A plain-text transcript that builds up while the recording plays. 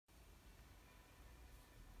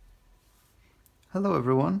Hello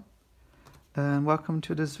everyone, and welcome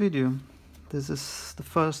to this video. This is the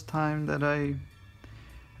first time that I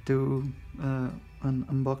do an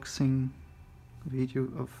unboxing video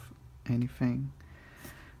of anything,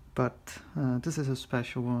 but this is a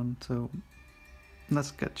special one, so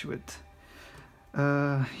let's get to it.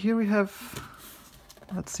 Here we have,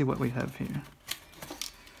 let's see what we have here.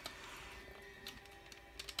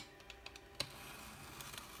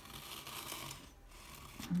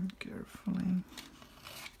 Carefully.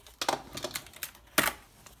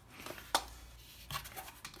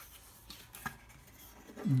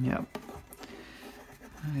 Yep,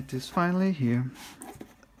 it is finally here.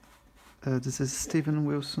 This is Steven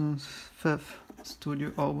Wilson's fifth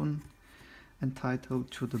studio album entitled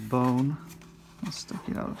To the Bone. Let's take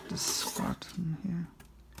it out of this carton here.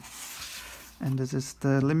 And this is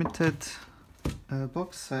the limited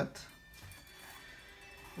box set,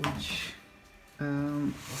 which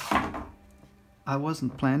I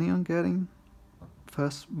wasn't planning on getting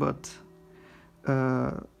first, but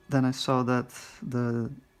then I saw that the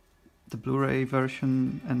Blu Ray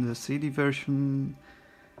version and the CD version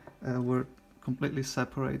were completely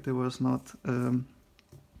separate. There was not a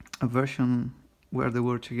version where they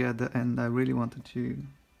were together, and I really wanted to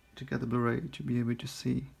get the Blu Ray to be able to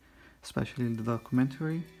see, especially the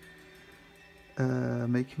documentary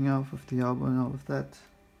making of the album and all of that.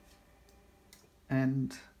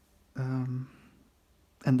 And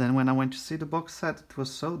then when I went to see the box set, it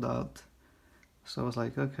was sold out. So I was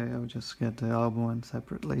like, okay, I'll just get the album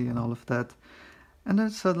separately and all of that. And then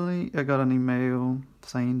suddenly I got an email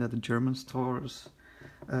saying that the German stores,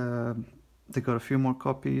 they got a few more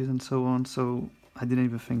copies and so on. So I didn't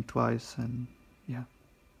even think twice, and yeah,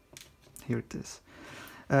 here it is.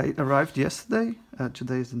 It arrived yesterday.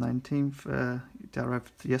 Today is the 19th. It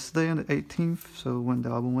arrived yesterday on the 18th, so when the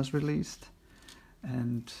album was released.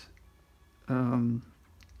 And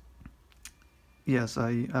yes,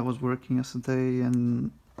 I was working yesterday,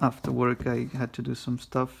 and after work I had to do some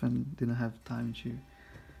stuff and didn't have time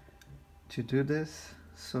to do this.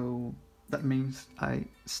 So that means I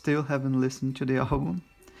still haven't listened to the album.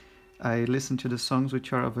 I listened to the songs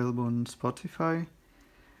which are available on Spotify,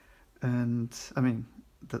 and I mean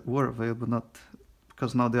that were available, not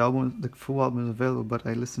because now the full album is available, but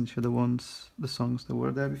I listened to the songs that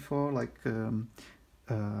were there before, like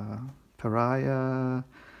Pariah,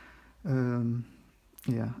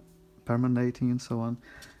 yeah, Permanating and so on.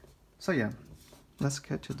 So yeah, let's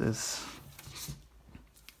get to this.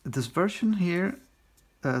 This version here,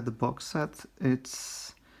 the box set,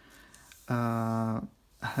 it's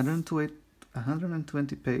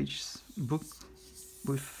 120 pages book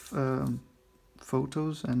with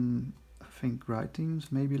photos and I think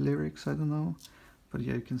writings, maybe lyrics, I don't know. But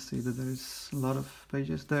yeah, you can see that there's a lot of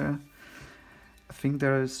pages there. I think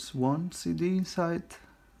there is one CD inside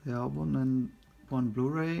the album and one Blu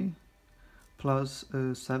Ray, plus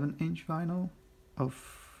a 7-inch vinyl, of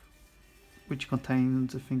which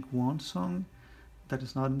contains I think one song that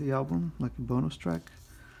is not in the album, like a bonus track.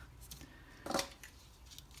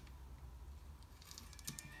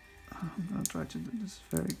 I'm gonna try to do this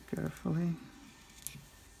very carefully.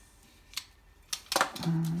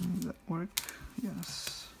 That work?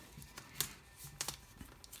 Yes.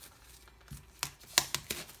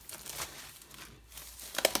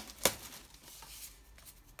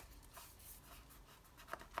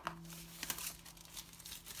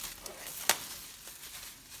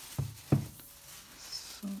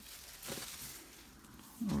 So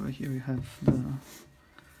over here we have the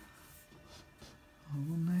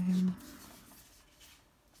album name.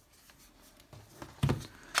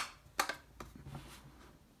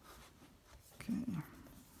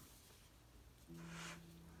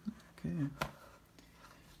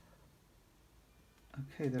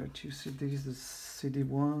 Okay, there are two CDs, the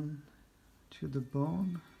CD1, To the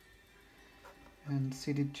Bone, and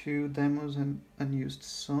CD2, Demos and Unused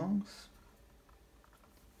Songs.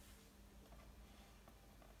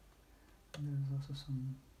 And there's also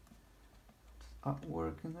some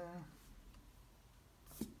artwork in there.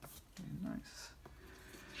 Very nice.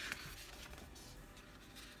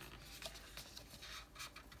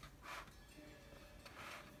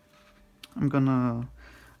 I'm gonna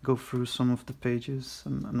go through some of the pages.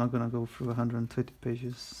 I'm not gonna go through 120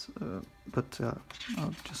 pages, but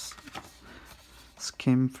I'll just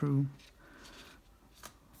skim through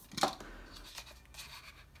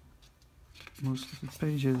most of the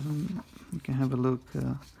pages and you can have a look.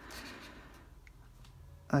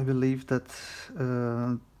 I believe that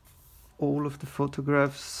all of the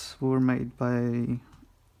photographs were made by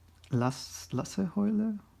Lasse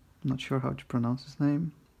Heuler. I'm not sure how to pronounce his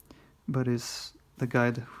name, but is the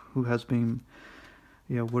guy who has been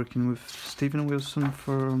yeah, working with Steven Wilson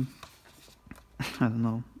for I don't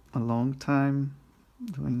know, a long time,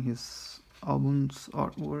 doing his albums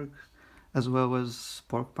artwork as well as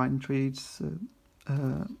Porcupine Trees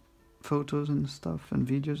photos and stuff and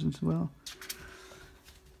videos as well.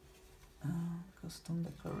 Custom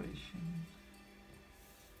decoration.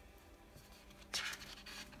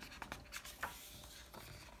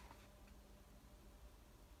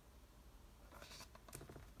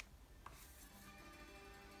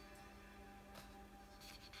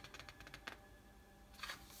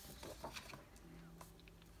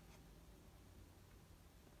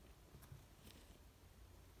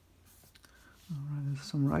 Alright, there's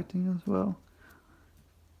some writing as well.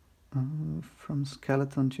 From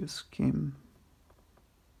skeleton to skin.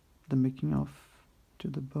 The making of to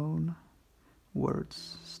the bone.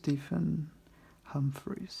 Words, Stephen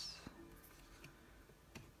Humphreys.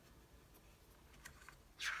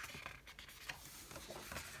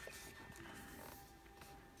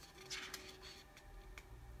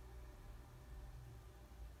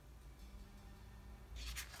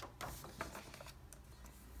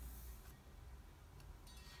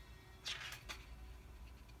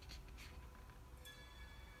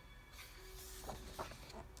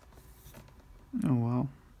 Oh wow,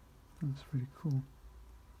 that's really cool.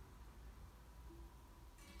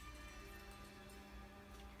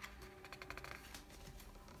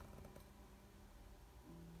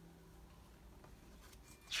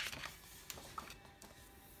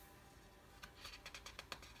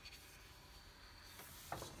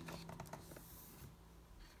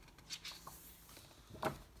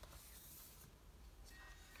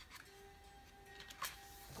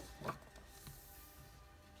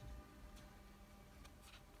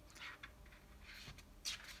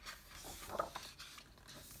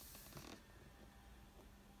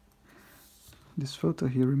 This photo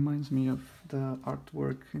here reminds me of the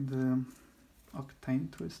artwork in the Octane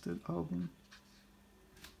Twisted album.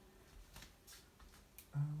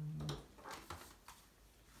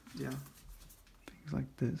 Yeah, things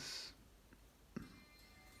like this.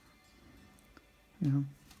 Yeah.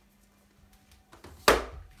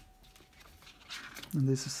 And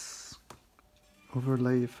this is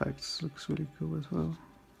overlay effects, looks really cool as well.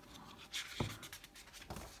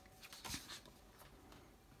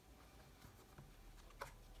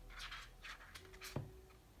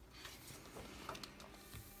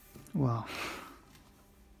 Wow.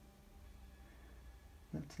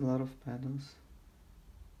 That's a lot of pedals.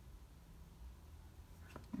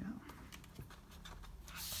 Yeah.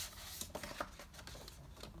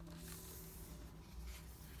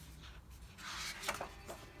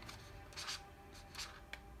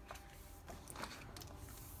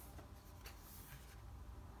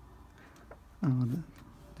 Oh,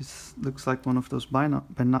 this looks like one of those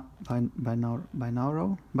binaural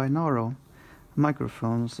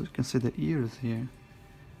microphones. You can see the ears here.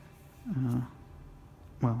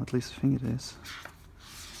 Well, at least I think it is.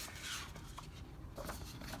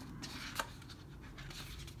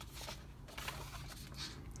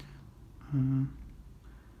 I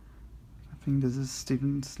think this is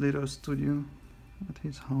Steven's little studio at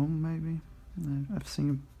his home, maybe. I've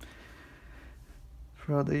seen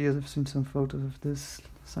throughout the years. I've seen some photos of this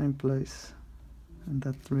same place and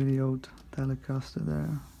that really old Telecaster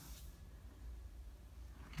there.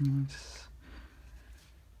 Nice.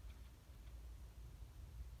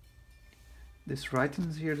 These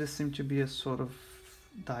writings here, this seem to be a sort of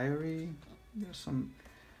diary. There's some,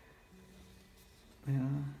 yeah,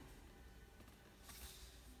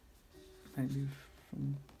 maybe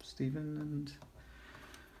from Stephen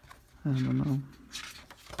and I don't know.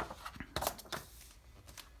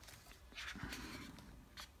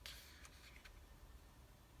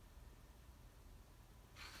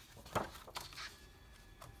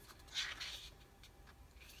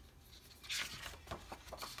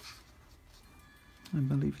 I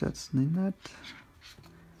believe that's Ninette.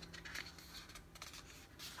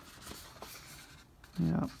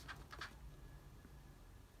 Yeah.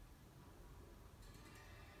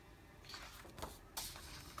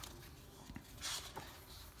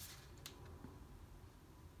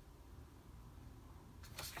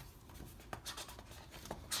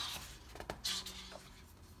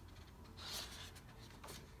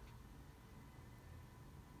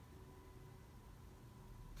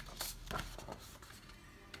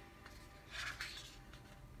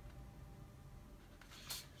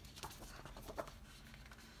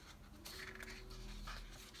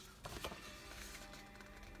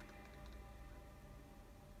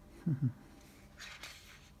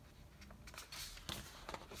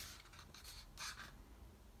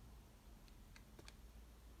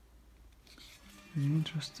 Very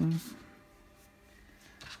interesting.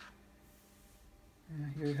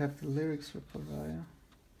 Here you have the lyrics for Pariah.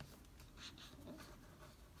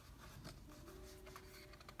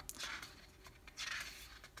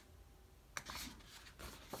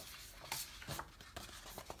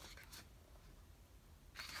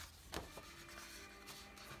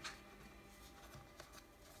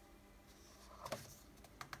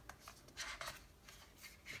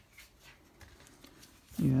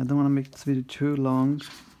 Yeah, I don't want to make this video too long,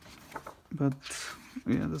 but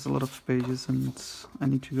yeah, there's a lot of pages and I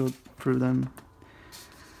need to go through them.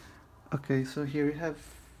 Okay, so here you have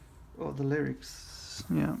all the lyrics,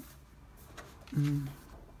 yeah,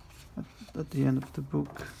 at the end of the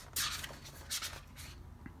book.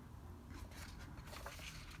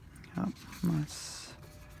 Yeah, nice.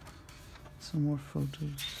 Some more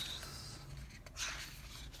photos.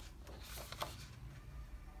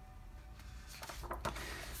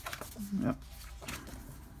 Yeah.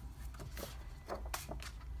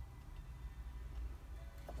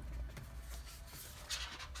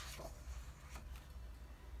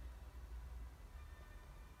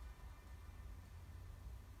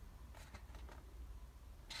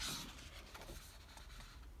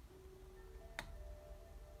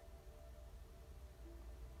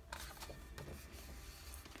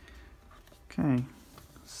 Okay,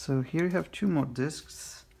 so here you have two more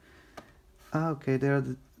discs. Okay, they are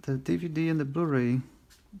the DVD and the Blu Ray.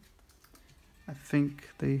 I think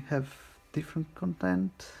they have different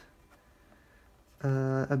content.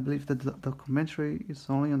 I believe that the documentary is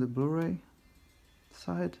only on the Blu Ray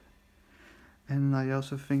side. And I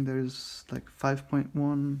also think there is like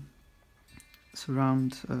 5.1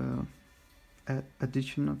 surround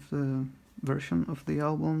edition of the version of the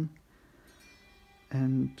album.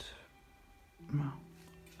 And well,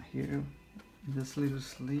 here in this little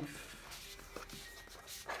sleeve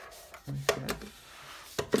we have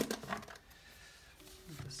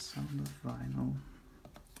the sound of vinyl.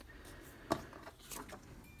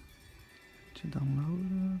 To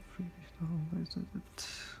download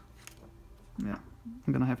yeah,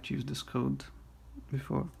 I'm gonna have to use this code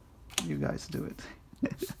before you guys do it.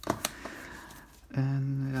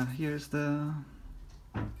 And yeah, here's the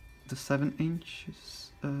 7-inch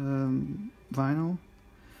vinyl.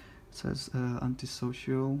 It says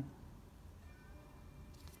antisocial,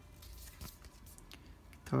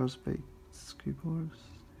 guitars, bass, keyboards.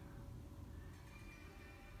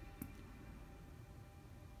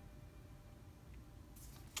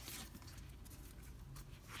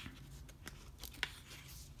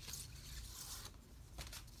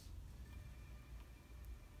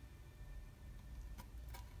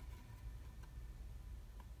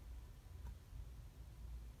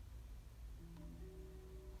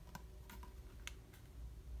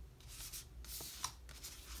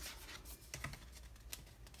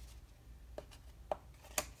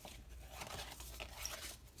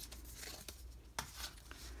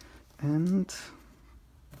 And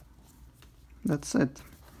that's it.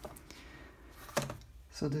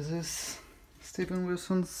 So this is Steven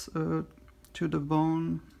Wilson's To the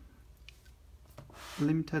Bone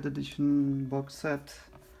limited edition box set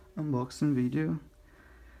unboxing video.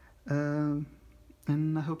 And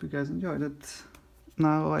I hope you guys enjoyed it.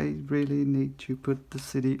 Now I really need to put the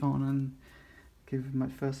CD on and give it my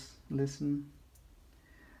first listen.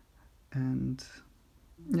 And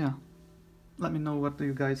yeah, let me know what do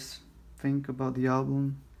you guys think about the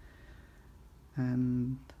album,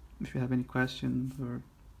 and if you have any questions or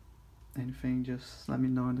anything, just let me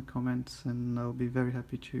know in the comments and I'll be very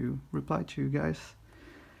happy to reply to you guys.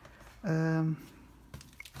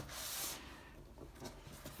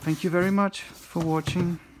 Thank you very much for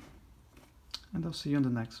watching, and I'll see you in the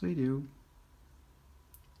next video.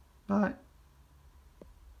 Bye.